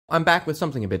I'm back with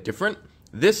something a bit different.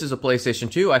 This is a PlayStation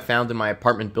 2 I found in my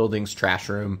apartment building's trash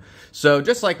room. So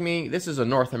just like me, this is a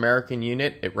North American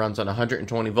unit. It runs on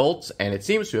 120 volts, and it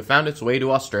seems to have found its way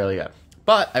to Australia.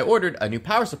 But I ordered a new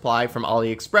power supply from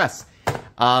AliExpress.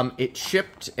 It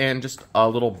shipped in just a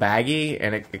little baggie,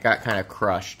 and it got kind of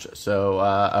crushed. So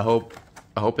I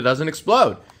hope it doesn't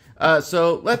explode.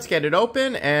 So let's get it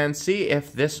open and see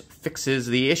if this fixes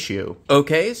the issue.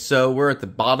 Okay, so we're at the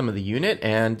bottom of the unit,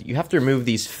 and you have to remove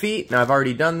these feet. Now, I've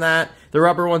already done that. The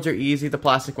rubber ones are easy. The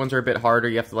plastic ones are a bit harder.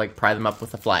 You have to, like, pry them up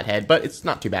with a flat head, but it's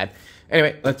not too bad.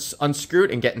 Anyway, let's unscrew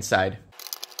it and get inside.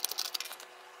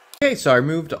 Okay, so I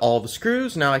removed all the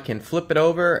screws. Now I can flip it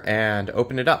over and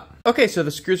open it up. Okay, so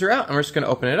the screws are out, and we're just going to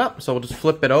open it up. So we'll just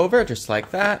flip it over just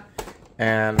like that,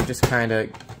 and just kind of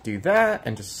do that,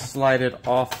 and just slide it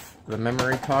off the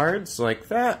memory cards like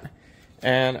that,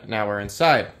 and now we're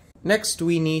inside. Next,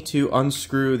 we need to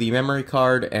unscrew the memory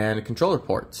card and controller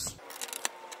ports.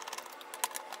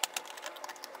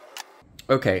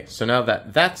 Okay, so now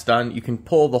that that's done, you can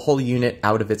pull the whole unit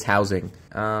out of its housing.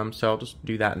 So I'll just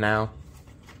do that now.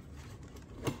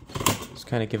 Just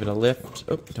kind of give it a lift.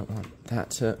 Oh, don't want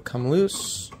that to come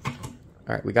loose.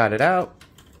 All right, we got it out.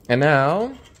 And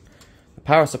now the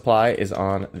power supply is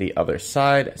on the other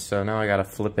side, so now I gotta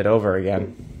flip it over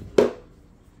again.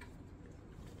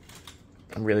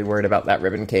 I'm really worried about that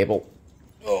ribbon cable.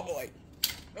 Oh boy.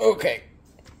 Okay.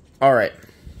 Alright.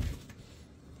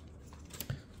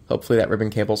 Hopefully that ribbon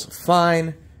cable's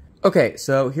fine. Okay,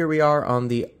 so here we are on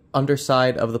the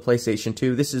underside of the PlayStation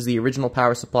 2. This is the original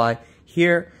power supply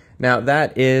here. Now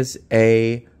that is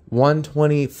a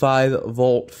 125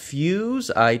 volt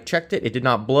fuse. I checked it, it did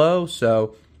not blow,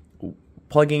 so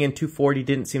plugging in 240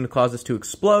 didn't seem to cause this to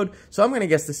explode, so I'm going to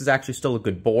guess this is actually still a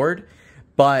good board,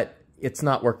 but it's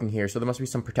not working here, so there must be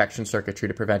some protection circuitry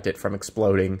to prevent it from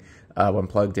exploding when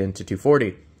plugged into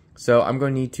 240. So I'm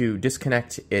going to need to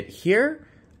disconnect it here,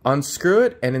 unscrew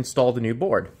it, and install the new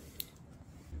board.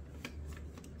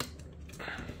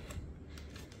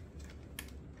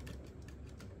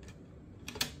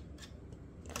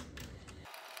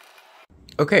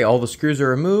 Okay, all the screws are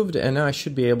removed, and now I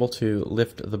should be able to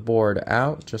lift the board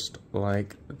out just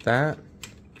like that.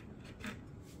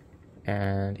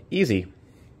 And easy.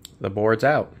 The board's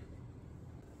out.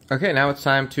 Okay, now it's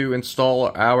time to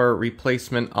install our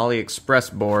replacement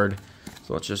AliExpress board.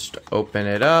 So let's just open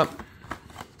it up.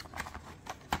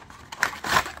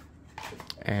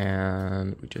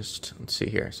 And we just, let's see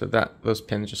here. So those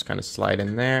pins just kind of slide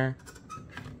in there.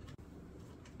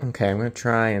 Okay, I'm going to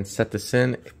try and set this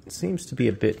in. It seems to be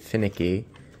a bit finicky.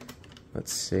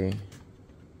 Let's see.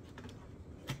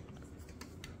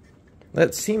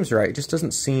 That seems right. It just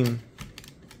doesn't seem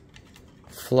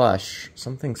flush.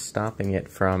 Something's stopping it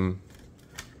from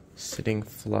sitting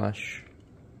flush.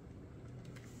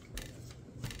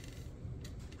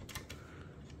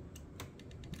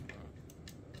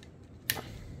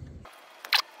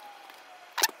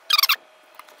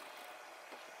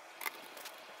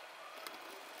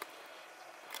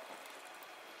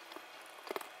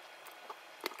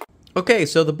 Okay,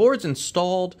 so the board's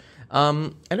installed.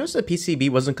 I noticed the PCB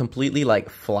wasn't completely, like,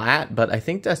 flat, but I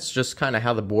think that's just kind of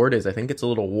how the board is. I think it's a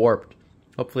little warped.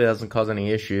 Hopefully it doesn't cause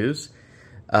any issues.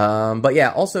 But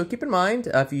yeah, also keep in mind,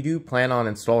 if you do plan on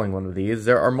installing one of these,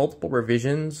 there are multiple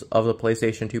revisions of the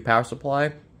PlayStation 2 power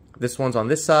supply. This one's on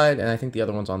this side, and I think the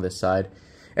other one's on this side.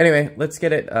 Anyway, let's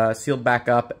get it sealed back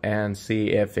up and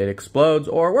see if it explodes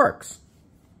or works.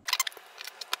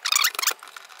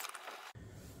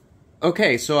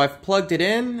 Okay, so I've plugged it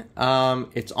in.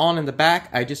 It's on in the back.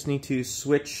 I just need to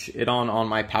switch it on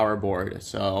my power board.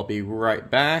 So I'll be right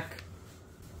back.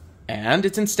 And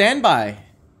it's in standby.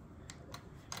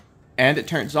 And it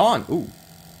turns on. Ooh,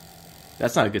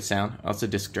 that's not a good sound. Oh, it's a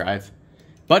disk drive.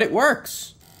 But it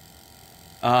works.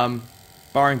 Barring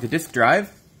the disk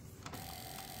drive.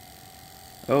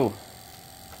 Oh.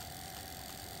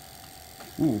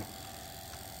 Ooh.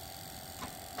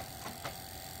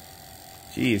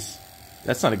 Jeez.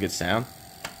 That's not a good sound.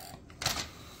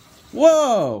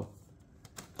 Whoa!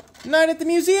 Night at the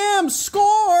Museum!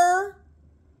 Score!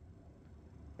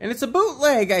 And it's a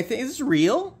bootleg, I think. Is this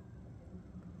real?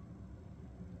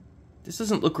 This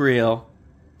doesn't look real.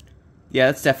 Yeah,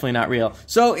 that's definitely not real.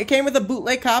 So, it came with a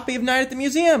bootleg copy of Night at the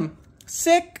Museum.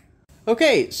 Sick!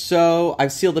 Okay, so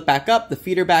I've sealed it back up. The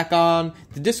feet are back on.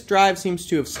 The disk drive seems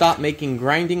to have stopped making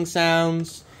grinding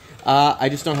sounds. I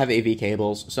just don't have AV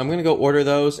cables, so I'm going to go order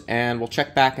those, and we'll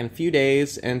check back in a few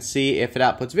days and see if it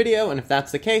outputs video, and if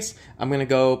that's the case, I'm going to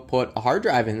go put a hard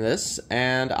drive in this,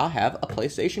 and I'll have a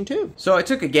PlayStation 2. So I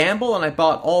took a gamble, and I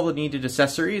bought all the needed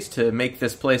accessories to make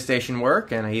this PlayStation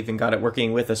work, and I even got it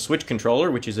working with a Switch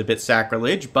controller, which is a bit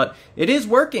sacrilege, but it is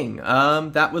working.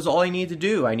 That was all I need to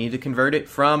do. I need to convert it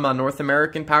from a North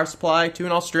American power supply to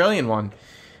an Australian one.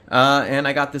 And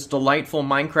I got this delightful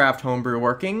Minecraft homebrew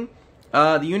working.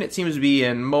 The unit seems to be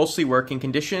in mostly working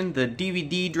condition. The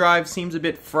DVD drive seems a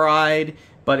bit fried,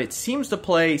 but it seems to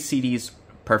play CDs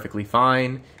perfectly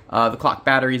fine. The clock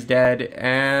battery's dead,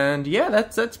 and yeah,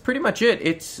 that's pretty much it.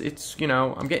 It's you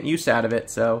know, I'm getting use out of it,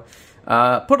 so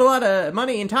put a lot of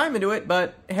money and time into it,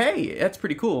 but hey, that's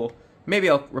pretty cool. Maybe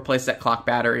I'll replace that clock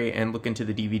battery and look into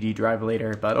the DVD drive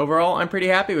later, but overall, I'm pretty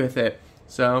happy with it.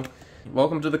 So,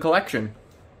 welcome to the collection.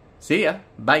 See ya.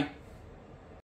 Bye.